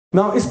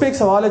Now, اس پہ ایک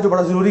سوال ہے جو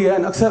بڑا ضروری ہے,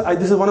 اکثر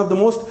this is one of the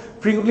most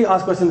frequently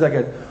asked questions I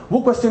get. وہ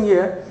کوشچن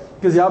یہ ہے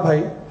کہ ضیاء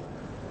بھائی,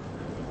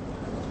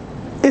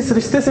 اس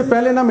رشتے سے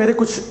پہلے نا میرے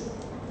کچھ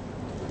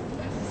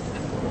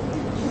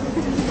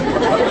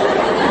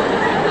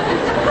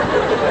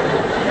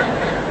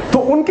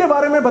تو ان کے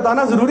بارے میں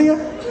بتانا ضروری ہے.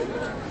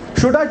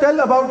 should I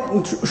tell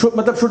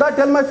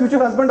my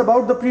future husband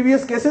about the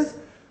previous cases?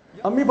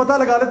 امی پتہ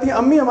لگا لیتی ہیں.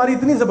 امی ہماری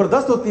اتنی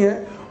زبردست ہوتی ہیں,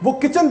 وہ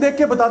کچن دیکھ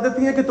کے بتا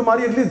دیتی ہیں کہ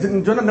تمہاری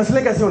اگلی جو نا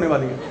نسلیں کیسے ہونے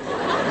والی ہیں.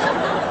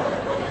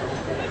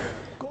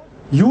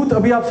 یوتھ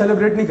ابھی آپ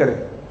سیلیبریٹ نہیں کریں.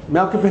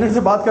 میں آپ کے پیرنٹس سے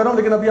بات کر رہا ہوں,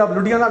 لیکن ابھی آپ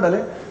لڈیاں نہ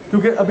ڈالیں,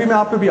 کیونکہ ابھی میں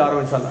آپ پہ بھی آ رہا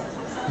ہوں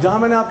انشاءاللہ. جہاں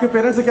میں نے آپ کے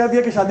پیرنٹس سے کہہ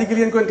دیا کہ شادی کے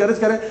لیے ان کو انکریج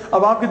کریں,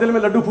 اب آپ کے دل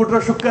میں لڈو پھوٹ رہا,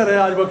 شکر ہے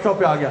آج ورک شاپ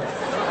پہ آ گیا.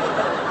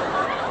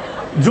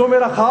 جو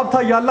میرا خواب تھا,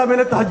 یا اللہ میں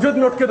نے تہجد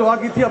میں اٹھ کے دعا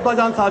کی تھی ابا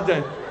جان ساتھ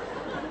جائیں,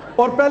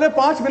 اور پہلے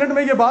 5 منٹ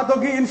میں یہ بات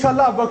ہوگی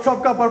انشاءاللہ اب ورک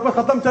شاپ کا پرپس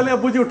ختم, چلیں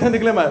ابو جی اٹھیں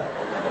نکلے میں.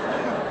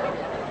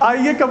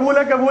 آئیے, قبول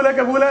ہے قبول ہے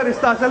قبول ہے,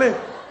 رشتہ چلے.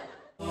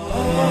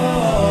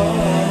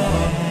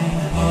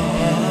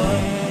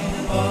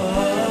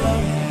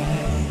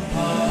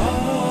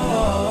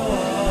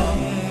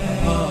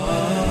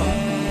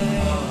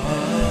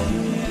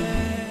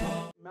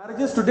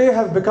 Marriages today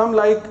have become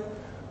like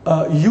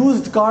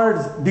used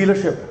cars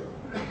dealership.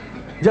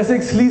 جیسے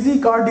ایک سلیزی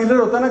کار ڈیلر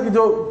ہوتا ہے نا, کہ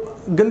جو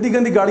گندی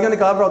گندی گاڑیاں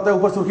نکال رہا ہوتا ہے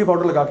اوپر سرخی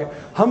پاؤڈر لگا کے.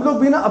 ہم لوگ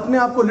بھی نا اپنے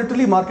آپ کو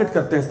لٹرلی مارکیٹ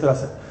کرتے ہیں اس طرح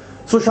سے.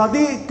 سو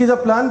شادی کی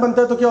جب پلان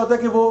بنتا ہے تو کیا ہوتا ہے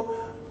کہ وہ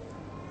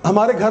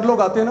ہمارے گھر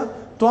لوگ آتے ہیں نا,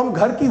 تو ہم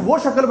گھر کی وہ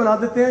شکل بنا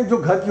دیتے ہیں جو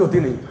گھر کی ہوتی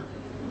نہیں.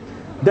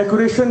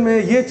 ڈیکوریشن میں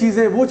یہ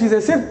چیزیں وہ چیزیں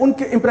صرف ان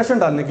کے امپریشن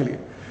ڈالنے کے لیے.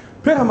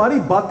 پھر ہماری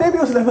باتیں بھی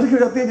اس لیول کی ہو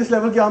جاتی ہیں جس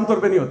لیول کی عام طور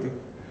پہ نہیں ہوتی.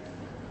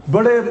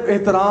 بڑے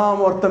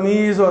احترام اور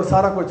تمیز اور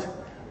سارا کچھ.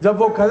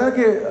 جب وہ کہتے ہیں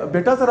کہ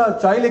بیٹا ذرا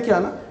چائے لے کے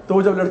آنا, تو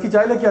وہ جب لڑکی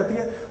چائے لے کے آتی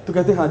ہے تو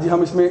کہتے ہیں ہاں جی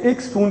ہم اس میں 1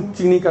 اسپون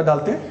چینی کا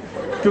ڈالتے ہیں,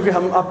 کیونکہ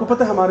ہم آپ کو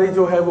پتہ ہے ہماری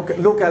جو ہے وہ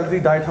لو کیلری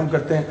ڈائٹ ہم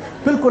کرتے ہیں.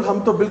 بالکل ہم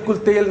تو بالکل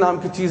تیل نام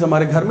کی چیز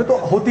ہمارے گھر میں تو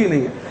ہوتی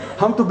نہیں ہے.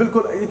 ہم تو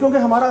بالکل, کیونکہ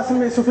ہمارا اصل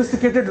میں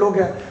سوفسٹیکیٹڈ لوگ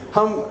ہیں,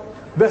 ہم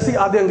ویسے ہی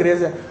آدھے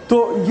انگریز ہیں, تو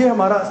یہ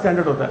ہمارا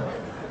اسٹینڈرڈ ہوتا ہے.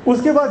 اس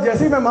کے بعد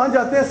جیسے ہی مہمان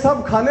جاتے ہیں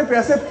سب کھانے پہ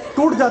ایسے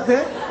ٹوٹ جاتے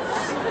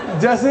ہیں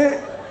جیسے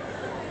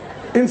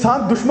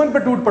انسان دشمن پہ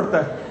ٹوٹ پڑتا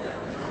ہے.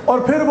 اور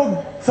پھر وہ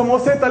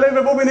سموسے تلے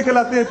میں وہ بھی نکل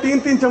آتے ہیں,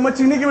 3 چمچ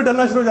چینی کے بھی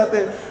ڈلنا شروع ہو جاتے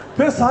ہیں.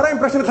 پھر سارا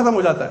امپریشن ختم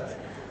ہو جاتا ہے.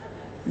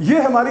 یہ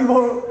ہماری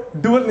وہ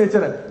ڈوئل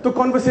نیچر ہے. تو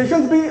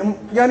کانورسیشنز بھی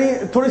یعنی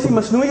تھوڑی سی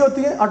مصنوعی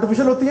ہوتی ہیں,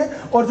 آرٹیفیشل ہوتی ہیں,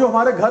 اور جو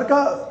ہمارے گھر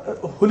کا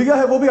حلیہ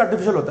ہے وہ بھی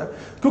آرٹیفیشل ہوتا ہے.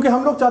 کیونکہ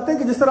ہم لوگ چاہتے ہیں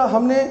کہ جس طرح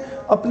ہم نے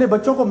اپنے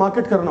بچوں کو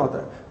مارکیٹ کرنا ہوتا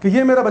ہے کہ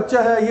یہ میرا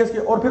بچہ ہے, یہ اس کے,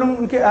 اور پھر ہم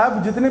ان کے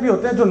ایپ جتنے بھی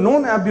ہوتے ہیں جو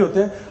نون ایپ بھی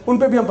ہوتے ہیں ان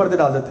پہ بھی ہم پردے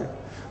ڈال دیتے ہیں.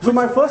 سو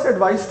my first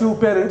advice to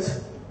parents,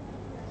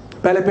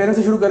 پہلے پیرنٹس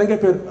سے شروع کریں گے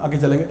پھر آگے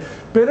چلیں گے.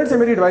 پیرنٹس سے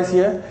میری ایڈوائس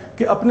یہ ہے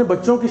کہ اپنے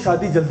بچوں کی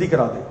شادی جلدی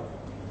کرا دیں.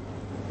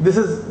 دس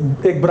از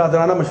ایک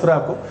برادرانہ مشورہ ہے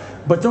آپ کو.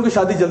 بچوں کی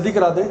شادی جلدی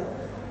کرا دیں.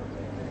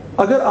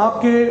 اگر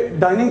آپ کے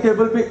ڈائننگ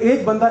ٹیبل پہ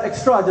ایک بندہ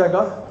ایکسٹرا آ جائے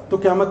گا تو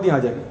قیامت نہیں آ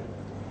جائے گی.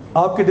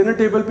 آپ کے ڈنر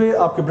ٹیبل پہ,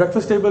 آپ کے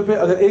بریکفاسٹ ٹیبل پہ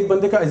اگر ایک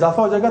بندے کا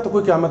اضافہ ہو جائے گا تو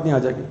کوئی قیامت نہیں آ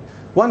جائے گی.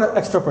 1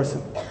 ایکسٹرا پرسن.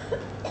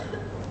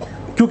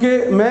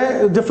 کیونکہ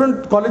میں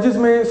ڈفرینٹ کالجز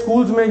میں,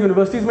 اسکولز میں,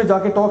 یونیورسٹیز میں جا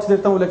کے ٹاکس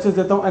دیتا ہوں, لیکچرز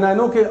دیتا ہوں, اینڈ آئی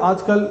نو کہ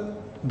آج کل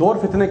دور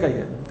فتنے کا ہی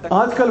ہے.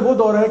 آج کل وہ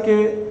دور ہے کہ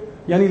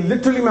یعنی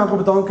لٹرلی میں آپ کو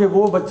بتاؤں کہ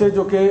وہ بچے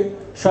جو کہ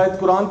شاید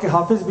قرآن کے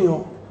حافظ بھی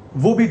ہوں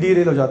وہ بھی ڈی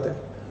ریل ہو جاتے ہیں.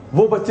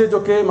 وہ بچے جو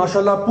کہ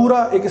ماشاءاللہ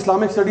پورا ایک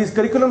اسلامک اسٹڈیز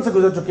کریکولم سے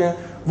گزر چکے ہیں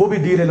وہ بھی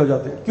ڈی ریل ہو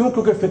جاتے ہیں. کیوں؟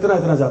 کیونکہ فتنہ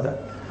اتنا زیادہ ہے.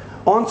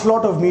 آن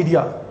slot of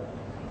media,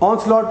 on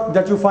slot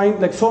that you find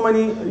like so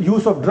many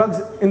use of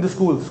drugs in the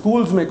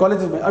schools میں,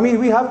 کالجز میں. آئی مین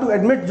وی ہیو ٹو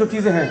ایڈمٹ جو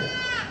چیزیں ہیں,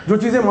 جو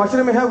چیزیں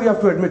معاشرے میں ہیں, we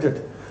have to admit it.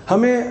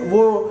 ہمیں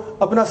وہ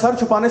اپنا سر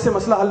چھپانے سے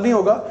مسئلہ حل نہیں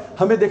ہوگا,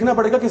 ہمیں دیکھنا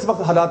پڑے گا کہ اس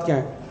وقت حالات کیا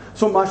ہیں.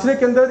 سو معاشرے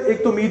کے اندر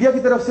ایک تو میڈیا کی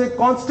طرف سے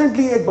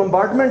کانسٹنٹلی ایک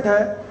بمبارڈمنٹ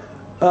ہے,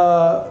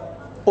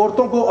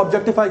 عورتوں کو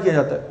آبجیکٹیفائی کیا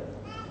جاتا ہے.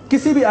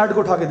 کسی بھی ایڈ کو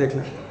اٹھا کے دیکھ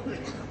لیں,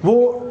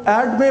 وہ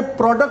ایڈ میں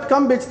پروڈکٹ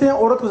کم بیچتے ہیں,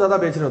 عورت کو زیادہ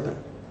بیچ رہے ہوتے ہیں.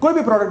 کوئی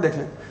بھی پروڈکٹ دیکھ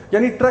لیں,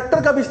 یعنی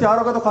ٹریکٹر کا بھی اشتہار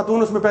ہوگا تو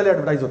خاتون اس میں پہلے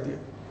ایڈورٹائز ہوتی ہے.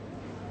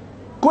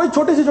 کوئی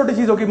چھوٹی سی چھوٹی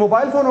چیز ہوگی,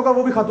 موبائل فون ہوگا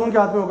وہ بھی خاتون کے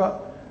ہاتھ میں ہوگا,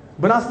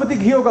 بناسپتی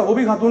گھی ہوگا وہ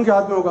بھی خاتون کے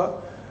ہاتھ میں ہوگا.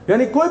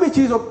 یعنی کوئی بھی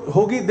چیز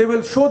ہوگی, دے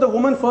ول شو the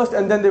woman first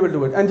and then they will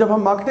do it. And جب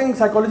ہم مارکیٹنگ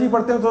سائیکالوجی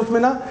پڑھتے ہیں تو اس میں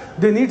نا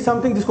دے نیڈ سم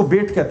تھنگ جس کو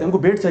بیٹ کہتے ہیں, ان کو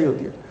بیٹ چاہیے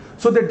ہوتی ہے.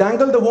 سو دے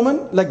ڈینگل دا وومن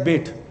لائک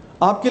بیٹ.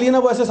 آپ کے لیے نا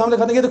وہ ایسے سامنے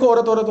کھاتے ہیں, دیکھو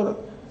عورت عورت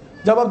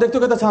عورت. جب آپ دیکھتے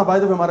ہو کہتے ہیں اچھا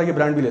بائی دا وے ہمارا یہ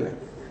برانڈ بھی لے لیں,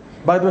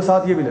 بائی دا وے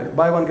ساتھ یہ بھی لے لیں,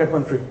 by 1 get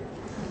 1 free.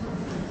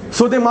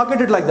 So they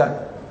market it like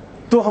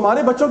that. تو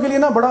ہمارے بچوں کے لیے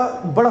نا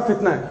بڑا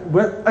فتنہ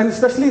ہے, اینڈ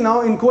اسپیشلی ناؤ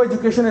ان کو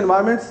ایجوکیشن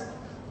انوائرمنٹس.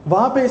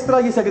 وہاں پہ اس طرح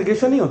یہ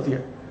سیگریگیشن نہیں ہوتی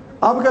ہے.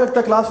 آپ کیا لگتا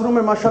ہے کلاس روم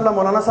میں ماشاءاللہ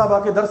مولانا صاحب آ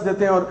کے درس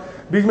دیتے ہیں اور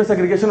بیچ میں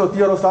سیگریگیشن ہوتی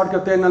ہے اور وہ اسٹارٹ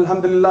کرتے ہیں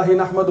الحمدللہ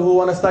نحمدہ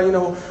ونستعینہ,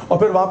 اور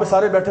پھر وہاں پہ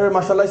سارے بیٹھے ہوئے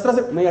ماشاءاللہ اس طرح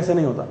سے نہیں, ایسے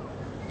نہیں ہوتا.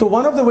 تو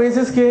ون آف دا ویز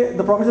از کہ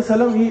the Prophet صلی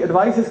اللہ علیہ وسلم he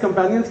advised his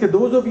companions کہ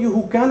those of you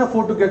who can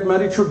afford to get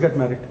married should get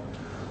married.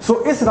 سو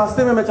اس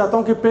راستے میں چاہتا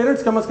ہوں کہ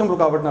پیرنٹس کم از کم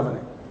رکاوٹ نہ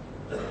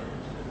بنے.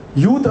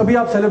 یوتھ ابھی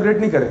آپ سیلیبریٹ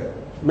نہیں کریں.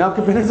 میں آپ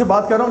کے پیرنٹس سے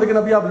بات کر رہا ہوں, لیکن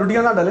ابھی آپ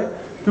لڈیاں نہ ڈالیں,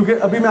 کیونکہ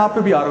ابھی میں آپ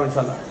پہ بھی آ رہا ہوں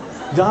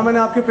انشاءاللہ. جہاں میں نے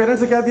آپ کے پیرنٹس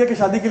سے کہہ دیا کہ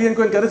شادی کے لیے ان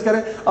کو انکریج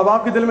کریں, اب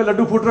آپ کے دل میں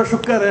لڈو پھوٹ رہا,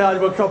 شکر ہے آج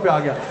ورک شاپ پہ آ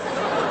گیا.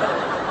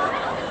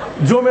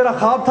 جو میرا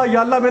خواب تھا,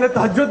 یا اللہ میں نے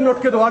تہجد میں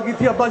اٹھ کے دعا کی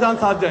تھی ابا جان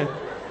ساتھ جائیں,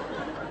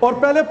 اور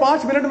پہلے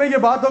 5 منٹ میں یہ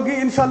بات ہوگی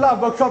انشاءاللہ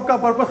ورک شاپ کا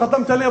پرپس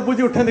ختم, چلیں ابو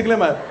جی اٹھیں نکلے,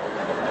 میں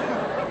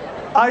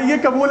آئیے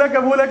قبول ہے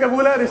قبول ہے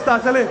قبول ہے رشتہ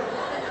چلے,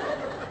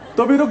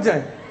 تو بھی رک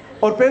جائیں.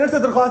 اور پیرنٹس سے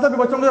درخواست ہے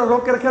کہ بچوں کو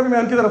روک کے رکھے, ابھی میں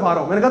ان کی طرف آ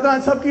رہا ہوں. میں نے کہا تھا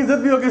سب کی عزت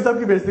بھی ہوگی, سب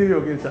کی بےزتی بھی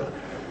ہوگی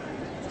انشاءاللہ.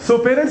 سو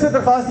پیرنٹس سے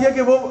درخواست یہ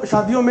کہ وہ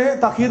شادیوں میں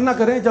تاخیر نہ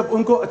کریں, جب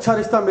ان کو اچھا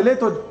رشتہ ملے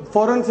تو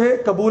فوراً سے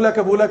قبول ہے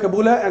قبول ہے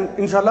قبول ہے, اینڈ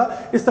انشاءاللہ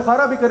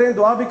استخارہ بھی کریں,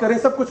 دعا بھی کریں,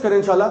 سب کچھ کریں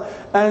انشاءاللہ.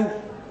 And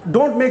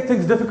don't make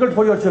things difficult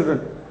for your children,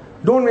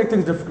 don't make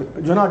things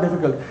difficult, جو نا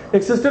ڈیفیکلٹ.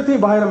 ایک سسٹر تھی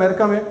باہر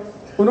امریکہ میں,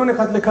 انہوں نے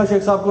خط لکھا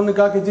شیخ صاحب کو, انہوں نے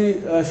کہا کہ جی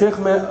شیخ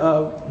میں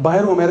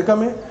باہر ہوں امریکہ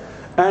میں,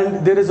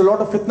 and there is a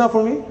lot of fitna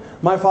for me.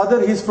 My father,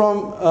 he's from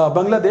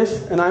Bangladesh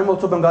and I am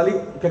also Bengali,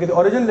 کیا کہتے ہیں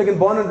origin, لیکن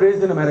born and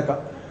raised in America.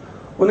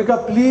 انہوں نے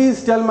کہا please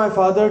tell my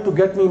father to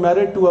get me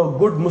married to a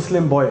good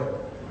Muslim boy.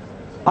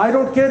 I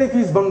don't care if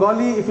he's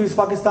Bengali, if he's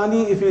Pakistani,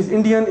 if he's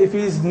Indian, if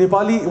he's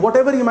Nepali,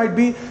 whatever he might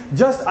be,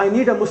 just I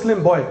need a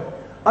Muslim boy.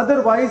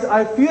 Otherwise,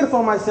 I fear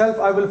for myself,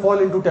 I will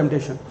fall into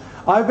temptation.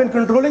 I've been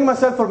controlling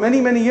myself for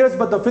many, many years,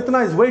 but the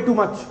fitna is way too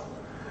much.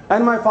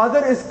 And my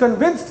father is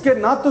convinced کہ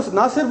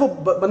نہ صرف وہ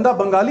بندہ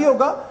بنگالی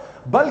ہوگا,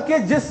 بلکہ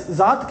جس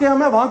ذات کے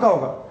ہمیں وہاں کا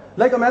ہوگا.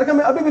 لائک امریکہ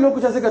میں ابھی بھی لوگ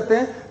کچھ ایسے کرتے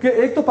ہیں کہ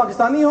ایک تو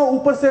پاکستانی ہو,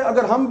 اوپر سے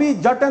اگر ہم بھی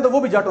جٹ ہیں تو وہ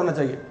بھی جٹ ہونا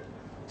چاہیے.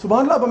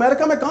 سبحان اللہ, اب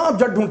امریکہ میں کہاں آپ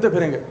جٹ ڈھونڈتے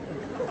پھریں گے,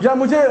 یا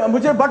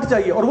مجھے بٹ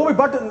چاہیے, اور وہ بھی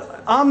بٹ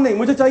عام نہیں,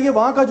 مجھے چاہیے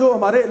وہاں کا جو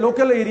ہمارے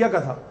لوکل ایریا کا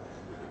تھا.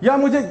 یا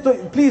مجھے تو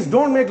please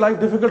don't make life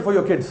difficult for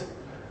your kids.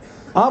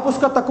 آپ اس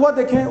کا تقویٰ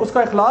دیکھیں, اس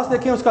کا اخلاص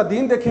دیکھیں, اس کا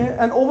دین دیکھیں,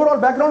 and over all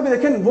back ground بھی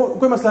دیکھیں, وہ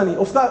کوئی مسئلہ نہیں.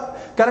 اس کا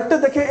کریکٹر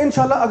دیکھیں,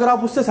 انشاءاللہ اگر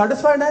آپ اس سے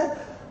سیٹسفائڈ ہیں,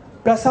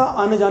 پیسہ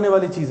آنے جانے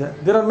والی چیز ہے.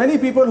 There are many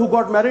people who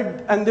got married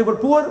and they ور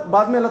پور,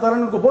 بعد میں اللہ تعالیٰ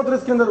نے ان کو بہت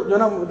رزق کے اندر جو ہے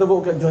نا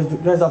وہ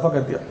جو اضافہ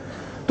کر دیا.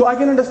 تو آئی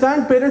کین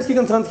انڈرسٹینڈ پیرنٹس کی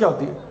کنسرنس کیا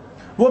ہوتی ہے,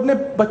 وہ اپنے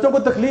بچوں کو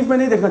تکلیف میں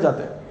نہیں دیکھنا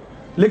چاہتے,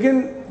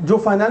 لیکن جو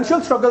فائنینشیل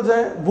اسٹرگلز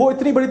ہیں وہ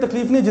اتنی بڑی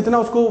تکلیف نہیں جتنا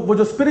اس کو وہ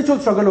جو اسپرچل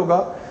اسٹرگل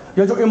ہوگا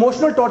یا جو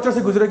ایموشنل ٹارچر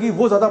سے گزرے گی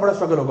وہ زیادہ بڑا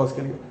اسٹرگل ہوگا اس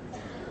کے لیے.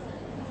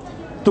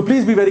 تو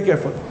پلیز بی ویری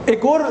کیئرفل.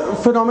 ایک اور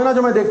فنومینا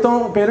جو میں دیکھتا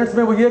ہوں پیرنٹس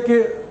میں وہ یہ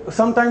کہ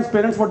some times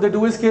parents what they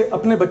do is کہ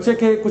اپنے بچے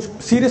کے کچھ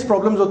سیریس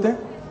پرابلمز ہوتے ہیں.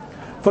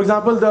 For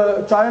example the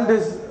child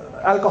is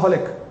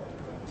alcoholic,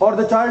 اور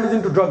the child is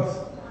into drugs,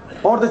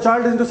 اور the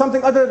child is into some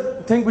thing other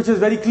thing which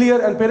is very clear,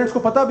 and parents کو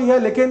پتہ بھی ہے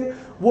لیکن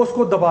وہ اس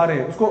کو دبا رہے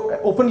ہیں, اس کو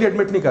اوپنلی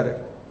ایڈمٹ نہیں کر رہے.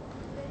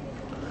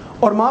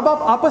 اور ماں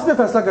باپ آپس میں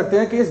فیصلہ کرتے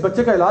ہیں کہ اس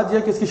بچے کا علاج یہ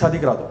ہے کہ اس کی شادی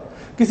کرا دو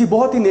کسی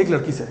بہت ہی نیک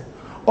لڑکی سے,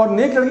 اور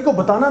نیک لڑکی کو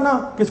بتانا نا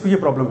کہ اس کو یہ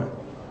پرابلم ہے.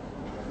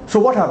 So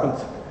what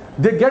happens?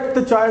 They get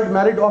the child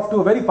married off to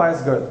a very pious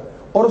girl,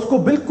 اور اس کو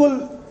بالکل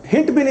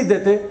ہنٹ بھی نہیں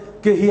دیتے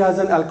کہ he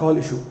has an alcohol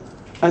issue.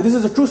 And this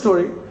is a true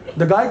story.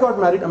 The guy got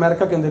married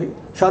امریکہ کے اندر ہی,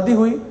 شادی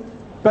ہوئی,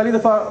 پہلی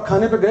دفعہ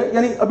کھانے پہ گئے,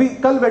 یعنی ابھی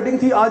کل ویڈنگ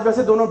تھی, آج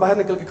ویسے دونوں باہر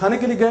نکل کے کھانے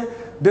کے لیے گئے,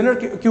 ڈنر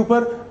کے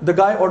اوپر the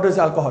guy orders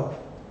alcohol.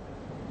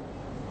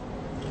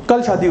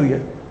 کل شادی ہوئی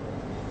ہے,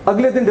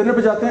 اگلے دن ڈنر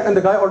پہ جاتے ہیں and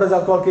the guy orders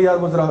alcohol کہ یار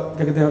وہ ذرا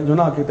کیا کہتے ہیں جو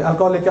نا کہتے ہیں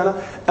alcohol لے کے آنا,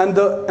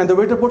 and the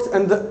waiter puts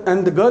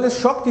and the girl is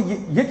shocked کہ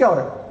یہ کیا ہو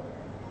رہا ہے.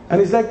 And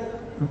he's like,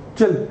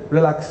 chill,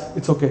 relax,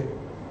 it's okay,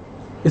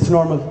 it's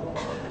normal,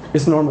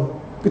 it's normal.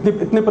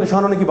 اتنے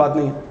پریشان ہونے کی بات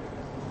نہیں ہے.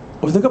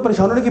 اس نے کہا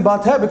پریشان ہونے کی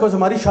بات ہے because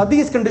ہماری شادی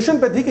اس کنڈیشن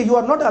پہ تھی کہ you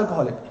are not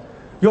alcoholic.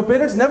 Your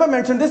parents never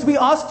mentioned this. We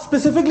asked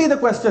specifically the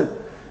question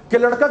کہ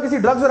لڑکا کسی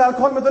ڈرگز اور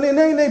الکوہول میں تو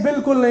نہیں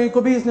بالکل نہیں,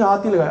 کبھی اس نے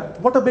ہاتھ نہیں لگایا.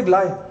 What a big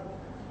lie.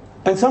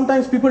 And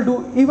sometimes people do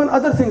even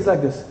other things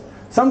like this.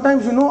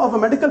 Sometimes you know of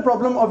a medical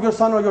problem of your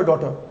son or your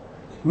daughter.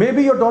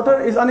 Maybe your daughter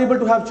is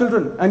unable to have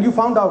children and you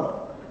found out.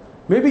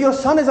 Maybe your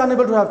son is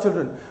unable to have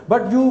children,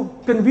 but you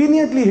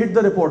conveniently hid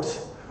the reports.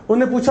 انہوں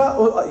نے پوچھا,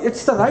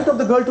 it's the right of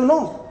the girl to know.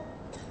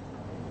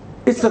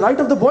 It's the right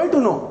of the boy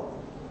to know.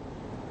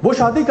 وہ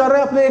شادی کر رہے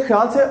ہیں اپنے ایک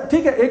خیال سے,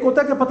 ٹھیک ہے, ایک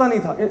ہوتا ہے کہ پتہ نہیں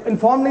تھا,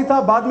 انفارم نہیں تھا,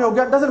 بعد میں ہو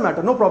گیا, doesn't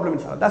matter, no problem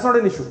inshallah, that's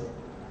not an issue.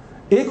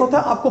 ایک ہوتا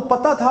ہے آپ کو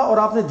پتہ تھا اور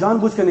آپ نے جان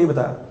بوجھ کے نہیں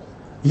بتایا.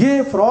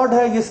 یہ فراڈ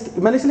ہے. یہ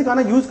میں نے اس لیے کہا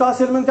نا, یوز کار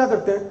سیلمین کیا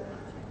کرتے ہیں,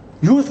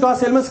 یوز کار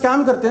سیلمین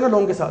اسکیم کرتے ہیں نا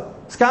لوگوں کے ساتھ,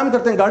 اسکیم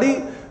کرتے ہیں. گاڑی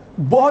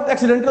بہت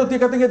ایکسیڈنٹل ہوتی ہے,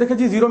 کہتے ہیں یہ دیکھیں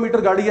جی 0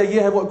 میٹر گاڑی ہے,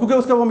 یہ ہے وہ, کیونکہ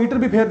اس کا وہ میٹر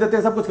بھی پھیر دیتے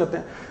ہیں, سب کچھ کرتے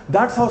ہیں.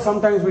 That's how some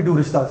times we do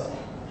رشتاز.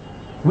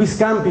 We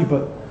scheme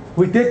people,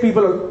 we take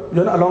people جو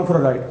ہے نا along for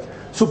a ride.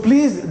 So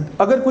please,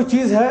 اگر کوئی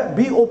چیز ہے,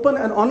 be open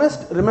and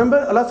honest. Remember,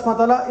 اللہ سبحانہ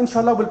تعالیٰ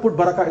inshallah will put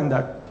barakah in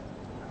that.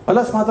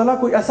 اللہ سبحانہ تعالیٰ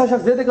کوئی ایسا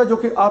شخص دے دے گا جو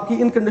کہ آپ کی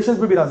ان کنڈیشنز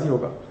پہ بھی راضی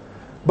ہوگا.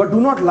 But do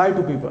not lie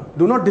to people,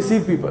 do not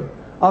deceive people.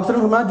 آپ صرف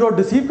فرمایا جو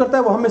ڈیسیو کرتا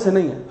ہے وہ ہم میں سے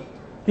نہیں ہے.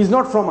 He is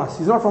not from us,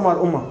 he is not from our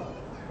ummah.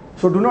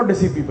 So do not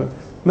deceive people.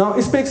 Now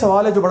اس پہ ایک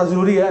سوال ہے جو بڑا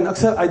ضروری ہے, and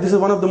اکثر this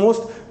is one of the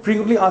most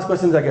frequently asked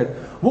questions I get.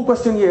 وہ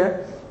question یہ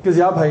ہے کہ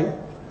ضیاء بھائی,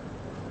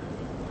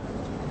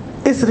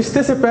 اس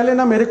رشتے سے پہلے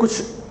نا میرے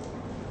کچھ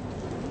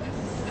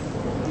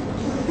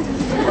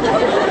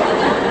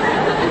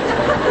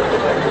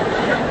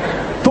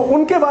تو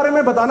ان کے بارے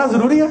میں بتانا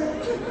ضروری ہے.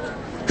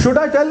 Should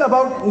I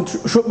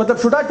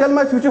tell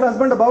my future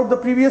husband about the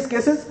previous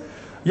cases?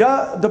 या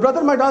द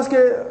ब्रदर माइट आस्क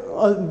के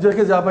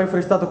जैसे जा भाई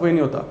फरिश्ता तो कोई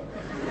नहीं होता.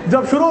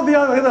 जब शुरू दिया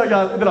इधर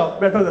आओ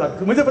बैठो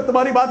इधर, मुझे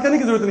तुम्हारी बात करने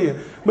की जरूरत नहीं है,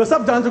 मैं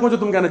सब जान सकूँ जो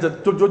तुम कहना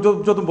चाहते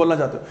जो तुम बोलना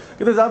चाहते हो.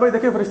 कहते जा भाई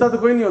देखिए फरिश्ता तो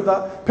कोई नहीं होता.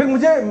 फिर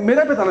मुझे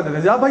मेरे पे ताना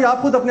देते जा भाई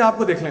आप खुद अपने आप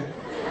को देख लें.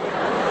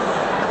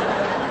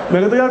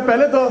 मैंने तो यार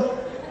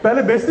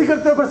पहले बेइज्जती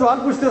करते हो फिर सवाल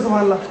पूछते हो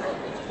सुभान अल्लाह.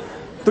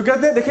 तो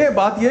कहते हैं देखिए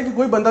बात यह है कि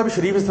कोई बंदा भी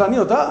शरीफ इस तरह नहीं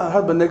होता,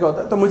 हर बंदे का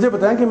होता है. तो मुझे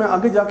बताएं कि मैं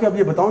आगे जाके अब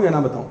ये बताऊं या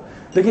ना बताऊं.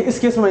 देखिए इस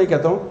केस में मैं ये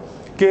कहता हूं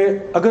कि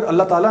अगर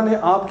अल्लाह ताला ने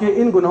आपके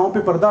इन गुनाहों पे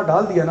पर्दा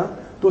डाल दिया ना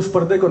तो उस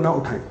पर्दे को ना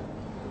उठाएं.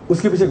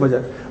 उसके पीछे एक वजह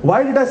है.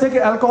 व्हाई डिड आई से कि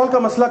अल्कोहल का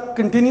मसला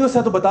कंटिन्यूस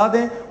है तो बता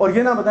दें और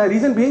ये ना बताएं.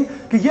 रीजन बीइंग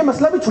कि ये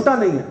मसला भी छुटा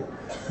नहीं है.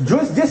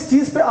 जिस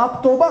चीज पे आप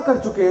तौबा कर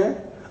चुके हैं,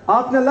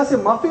 आपने अल्लाह से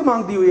माफी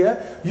मांग दी हुई है,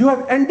 you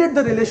have ended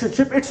the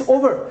relationship, it's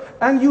over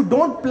and you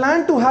don't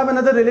plan to have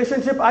another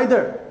relationship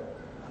either.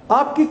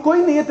 आपकी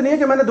कोई नीयत नहीं है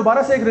कि मैंने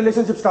दोबारा से एक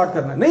रिलेशनशिप स्टार्ट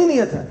करना है, नहीं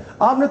नीयत है.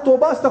 आपने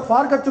तौबा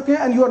इस्तगफार कर चुके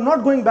हैं and you are not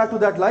going back to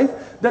that life,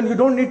 then you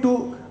don't need to,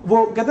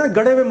 वो कहते हैं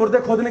गड़े हुए मुर्दे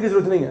खोदने की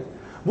जरूरत नहीं है.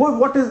 वो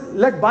what is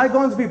late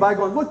bygones B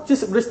bygones. वो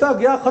जिस रिश्ता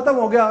गया खत्म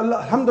हो गया,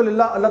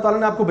 अल्हम्दुलिल्लाह अल्लाह ताला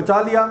ने आपको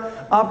बचा लिया,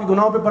 आपके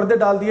गुनाहों पे पर्दे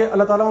डाल दिए,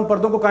 अल्लाह ताला उन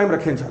पर्दों को कायम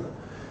रखे इंशाल्लाह.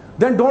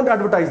 देन डोंट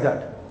एडवर्टाइज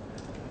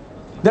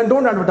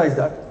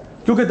दैट,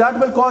 क्योंकि that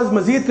will cause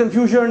Majeed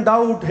confusion,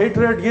 doubt,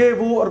 hatred, ये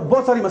वो और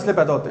बहुत सारी मसले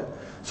पैदा होते हैं.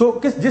 सो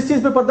जिस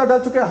चीज पे पर्दा डाल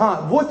चुके हैं,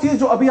 हाँ वो चीज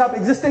जो अभी आप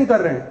एग्जिस्टिंग कर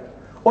रहे हैं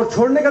और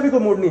छोड़ने का भी कोई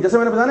मूड नहीं. जैसे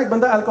मैंने बताया एक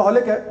बंदा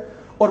अल्कोहलिक है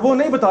और वो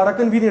नहीं बता रहा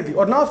कन्वीनियंटली,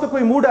 और ना उसका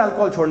कोई मूड है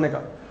अल्कोहल छोड़ने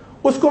का,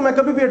 उसको मैं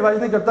कभी भी एडवाइस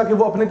नहीं करता कि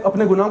वो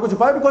अपने गुनाहों को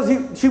छुपाए,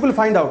 because she will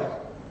find out,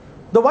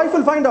 the wife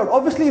will find out.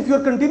 Obviously if you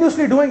are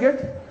continuously doing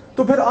it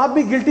तो फिर आप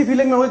भी गिल्टी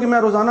फीलिंग में होगे कि मैं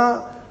रोजाना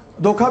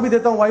धोखा भी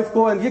देता हूं वाइफ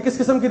को, एंड ये किस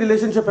किस्म की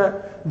रिलेशनशिप है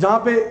जहां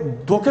पे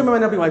धोखे में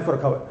मैंने अपनी वाइफ को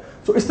रखा हुआ है.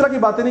 सो इस तरह की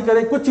बातें नहीं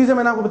करें. कुछ चीजें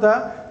मैंने आपको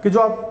बताया कि जो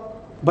आप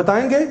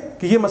बताएंगे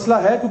कि ये मसला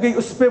है क्योंकि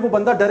उस पर वो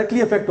बंदा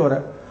डायरेक्टली इफेक्ट हो रहा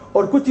है,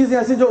 और कुछ चीजें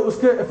ऐसी जो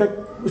उसके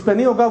इफेक्ट उस पर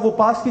नहीं होगा, वो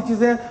पास्ट की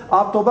चीजें,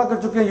 आप तौबा कर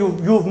चुके हैं, you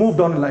have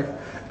moved on in life.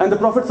 And the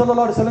profit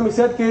सल्लल्लाहु अलैहि वसल्लम ही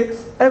सेड कि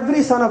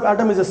every son of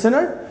Adam is a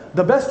Sinner,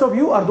 the best of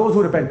you are those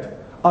who repent,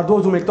 are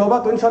those who make तौबा.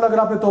 तो इंशाल्लाह अगर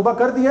आपने तौबा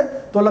कर दी है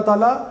तो अल्लाह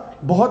ताला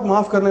बहुत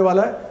माफ करने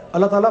वाला है.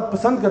 अल्लाह ताला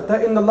पसंद करता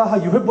है, इन्नल्लाह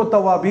युहिब्बुत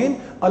तव्वाबीन,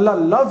 अल्लाह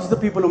loves the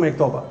people who make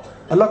तौबा.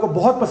 अल्लाह को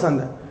बहुत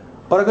पसंद है.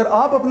 और अगर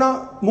आप अपना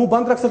मुंह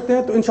बंद रख सकते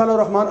हैं तो इंशाल्लाह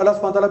रहमान अल्लाह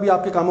सुब्हानहू तआला भी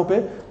आपके कामों पे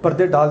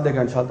पर्दे डाल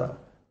देगा इंशाल्लाह.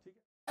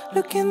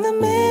 Look in the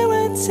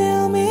mirror,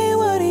 tell me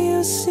what do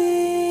you see?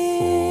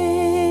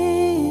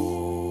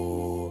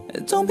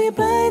 Don't be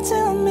blind,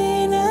 tell me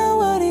now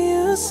what do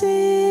you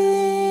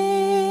see?